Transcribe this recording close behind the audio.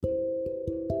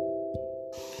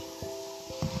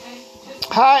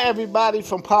Hi, everybody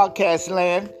from Podcast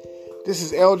Land. This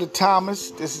is Elder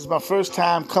Thomas. This is my first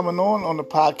time coming on the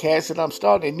podcast, and I'm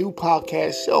starting a new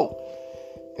podcast show.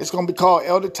 It's going to be called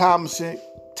Elder Thomas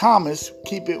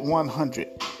Keep It 100.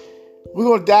 We're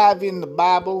going to dive in the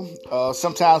Bible.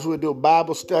 Sometimes we'll do a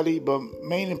Bible study, but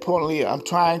main importantly, I'm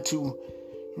trying to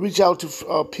reach out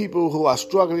to people who are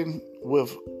struggling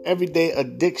with everyday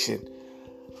addiction.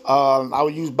 I will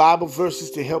use Bible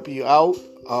verses to help you out.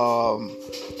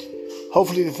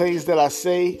 Hopefully the things that I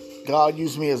say, God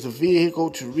used me as a vehicle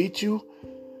to reach you.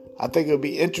 I think it'll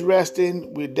be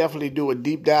interesting. We'll definitely do a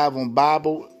deep dive on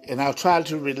Bible, and I'll try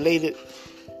to relate it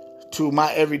to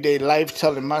my everyday life,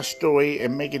 telling my story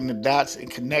and making the dots and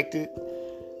connect it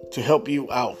to help you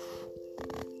out.